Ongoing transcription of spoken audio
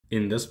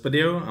In this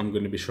video, I'm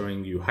going to be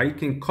showing you how you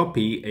can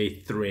copy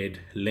a thread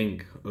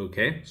link.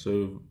 Okay,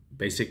 so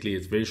basically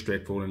it's very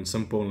straightforward and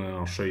simple, and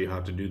I'll show you how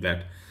to do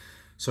that.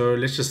 So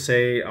let's just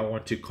say I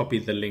want to copy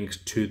the link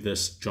to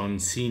this John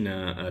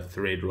Cena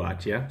thread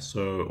right here.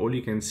 So all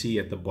you can see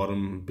at the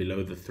bottom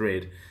below the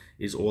thread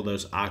is all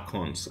those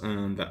icons,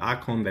 and the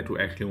icon that we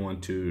actually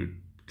want to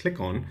click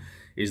on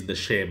is the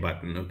share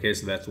button. Okay,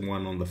 so that's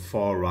one on the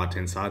far right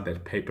hand side,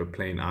 that paper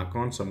plane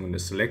icon. So I'm going to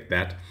select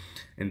that,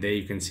 and there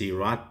you can see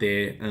right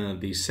there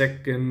the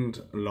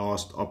second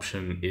last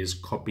option is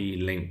copy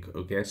link.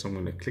 Okay, so I'm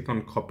going to click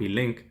on copy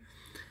link,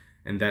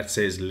 and that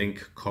says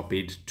link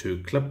copied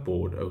to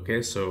clipboard.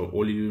 Okay, so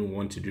all you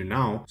want to do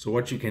now, so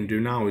what you can do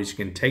now is you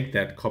can take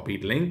that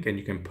copied link and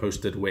you can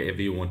post it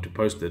wherever you want to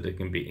post it. It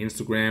can be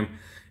Instagram,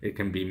 it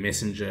can be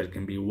Messenger, it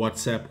can be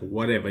WhatsApp,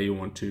 whatever you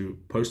want to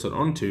post it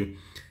onto.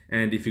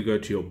 And if you go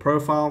to your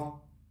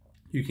profile,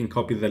 you can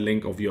copy the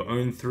link of your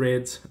own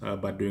threads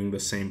by doing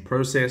the same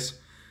process.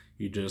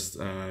 You just,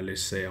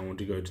 let's say I want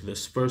to go to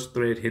this first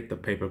thread, hit the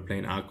paper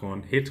plane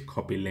icon, hit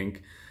copy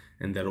link,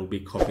 and that will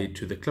be copied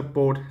to the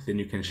clipboard. Then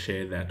you can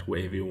share that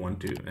wherever you want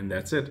to, and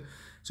that's it.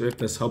 So if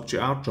this helped you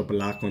out, drop a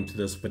like onto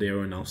this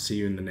video, and I'll see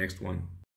you in the next one.